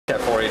Cat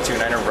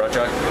 4829,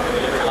 roger.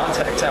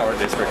 Contact tower at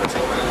this frequency.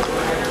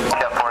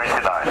 Cat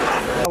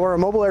 4829. We're a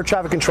mobile air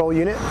traffic control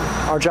unit.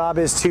 Our job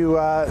is to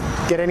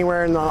get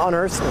anywhere on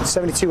Earth in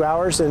 72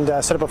 hours and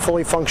set up a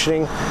fully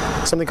functioning,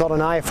 something called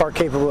an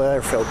IFR-capable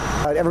airfield.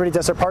 Everybody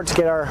does their part to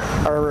get our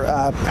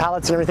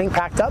pallets and everything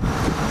packed up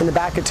in the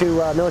back into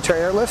military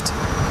airlift.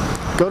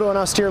 Go to an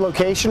austere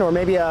location or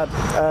maybe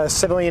a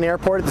civilian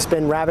airport that's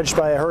been ravaged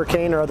by a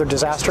hurricane or other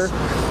disaster.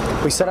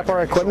 We set up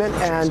our equipment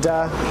and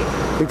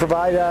we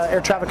provide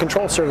air traffic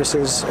control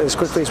services as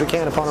quickly as we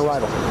can upon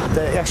arrival.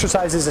 The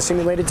exercise is a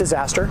simulated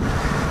disaster,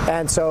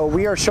 and so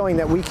we are showing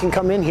that we can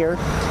come in here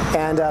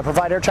and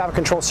provide air traffic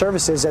control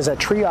services as a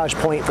triage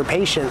point for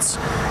patients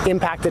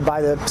impacted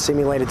by the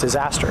simulated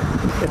disaster.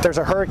 If there's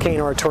a hurricane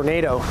or a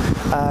tornado,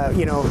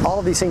 all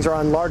of these things are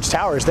on large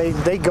towers.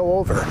 They go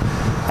over.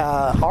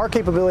 Our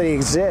capability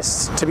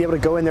exists to be able to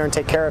go in there and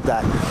take care of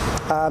that.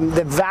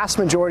 The vast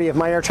majority of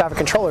my air traffic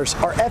controllers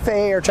are FAA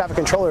air traffic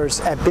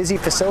controllers at busy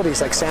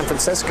facilities like San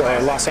Francisco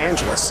or Los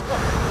Angeles.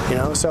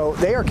 So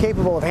they are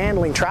capable of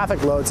handling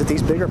traffic loads at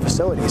these bigger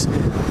facilities.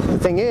 The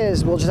thing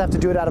is, we'll just have to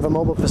do it out of a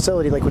mobile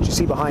facility like what you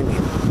see behind me.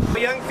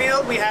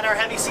 Youngfield, we had our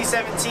heavy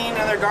C-17,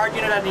 another guard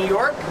unit out of New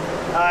York.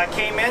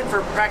 Came in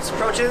for practice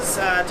approaches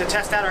to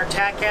test out our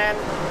TACAN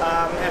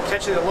and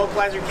potentially the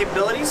localizer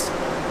capabilities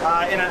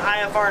in an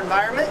IFR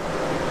environment.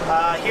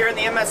 Here in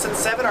the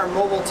MSN-7, our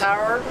mobile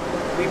tower,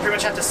 we pretty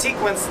much have to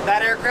sequence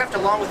that aircraft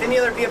along with any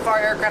other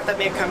VFR aircraft that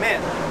may come in.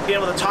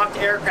 Being able to talk to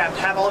aircraft,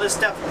 have all this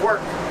stuff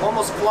work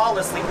almost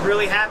flawlessly.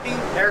 Really happy.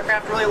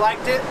 Aircraft really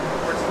liked it.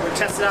 We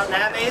tested out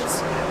nav aids.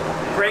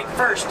 Great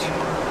first,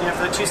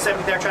 for the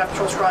 270th Air Traffic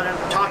Control Squadron,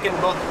 talking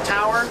both the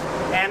tower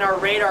and our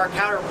radar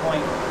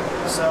counterpoint.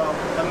 So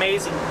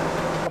amazing.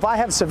 If I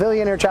have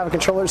civilian air traffic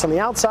controllers on the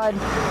outside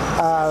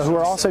who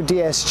are also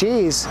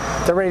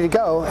DSGs, they're ready to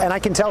go, and I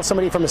can tell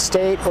somebody from a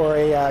state or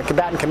a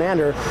combatant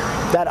commander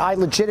that I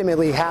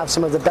legitimately have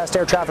some of the best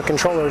air traffic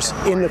controllers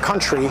in the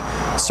country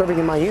serving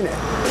in my unit.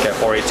 Cat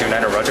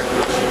 4829,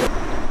 roger.